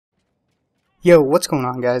Yo, what's going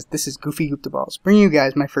on guys? This is Goofy Balls, bringing you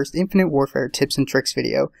guys my first Infinite Warfare tips and tricks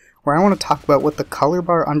video, where I want to talk about what the color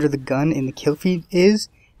bar under the gun in the Killfeed is,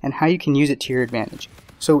 and how you can use it to your advantage.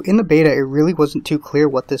 So in the beta, it really wasn't too clear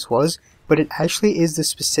what this was, but it actually is the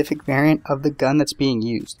specific variant of the gun that's being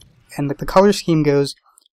used. And the color scheme goes,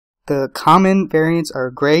 the common variants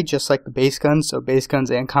are gray, just like the base guns, so base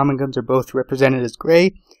guns and common guns are both represented as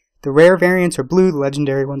gray. The rare variants are blue, the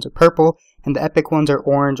legendary ones are purple, and the epic ones are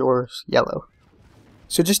orange or yellow.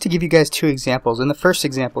 So just to give you guys two examples, in the first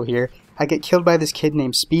example here, I get killed by this kid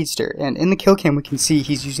named Speedster, and in the kill cam we can see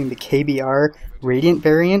he's using the KBR Radiant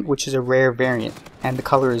variant, which is a rare variant, and the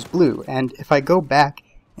color is blue. And if I go back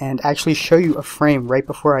and actually show you a frame right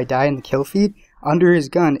before I die in the kill feed, under his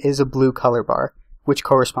gun is a blue color bar, which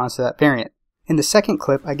corresponds to that variant. In the second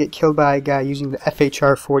clip, I get killed by a guy using the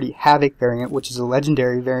FHR-40 Havoc variant, which is a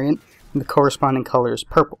legendary variant, and the corresponding color is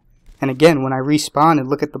purple. And again, when I respawn and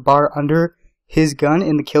look at the bar under his gun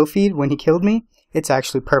in the kill feed when he killed me, it's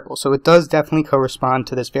actually purple, so it does definitely correspond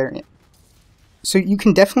to this variant. So you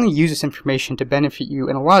can definitely use this information to benefit you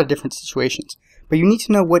in a lot of different situations, but you need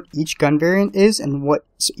to know what each gun variant is and what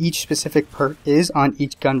each specific perk is on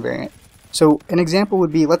each gun variant. So an example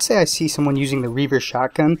would be, let's say I see someone using the Reaver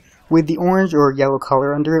shotgun with the orange or yellow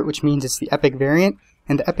color under it, which means it's the epic variant,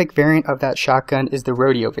 and the epic variant of that shotgun is the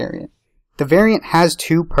rodeo variant. The variant has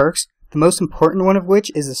two perks, the most important one of which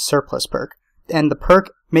is the surplus perk. And the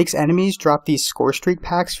perk makes enemies drop these score streak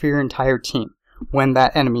packs for your entire team when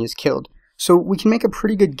that enemy is killed. So we can make a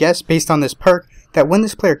pretty good guess based on this perk that when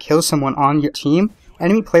this player kills someone on your team,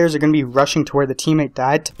 enemy players are going to be rushing to where the teammate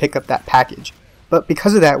died to pick up that package. But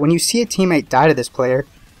because of that, when you see a teammate die to this player,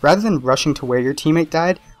 rather than rushing to where your teammate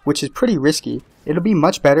died, which is pretty risky, it'll be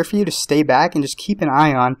much better for you to stay back and just keep an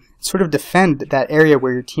eye on, sort of defend that area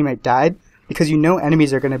where your teammate died, because you know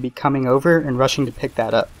enemies are going to be coming over and rushing to pick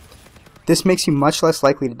that up. This makes you much less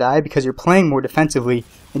likely to die because you're playing more defensively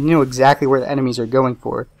and you know exactly where the enemies are going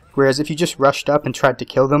for. Whereas if you just rushed up and tried to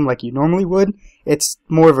kill them like you normally would, it's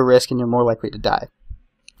more of a risk and you're more likely to die.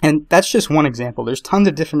 And that's just one example. There's tons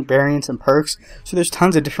of different variants and perks, so there's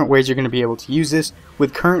tons of different ways you're going to be able to use this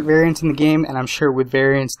with current variants in the game, and I'm sure with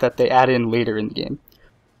variants that they add in later in the game.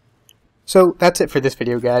 So that's it for this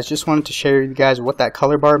video, guys. Just wanted to share with you guys what that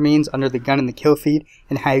color bar means under the gun in the kill feed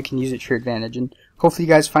and how you can use it to your advantage. And hopefully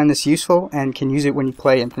you guys find this useful and can use it when you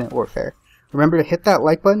play Infinite Warfare. Remember to hit that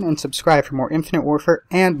like button and subscribe for more Infinite Warfare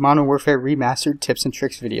and Modern Warfare Remastered tips and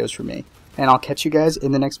tricks videos from me. And I'll catch you guys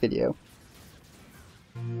in the next video.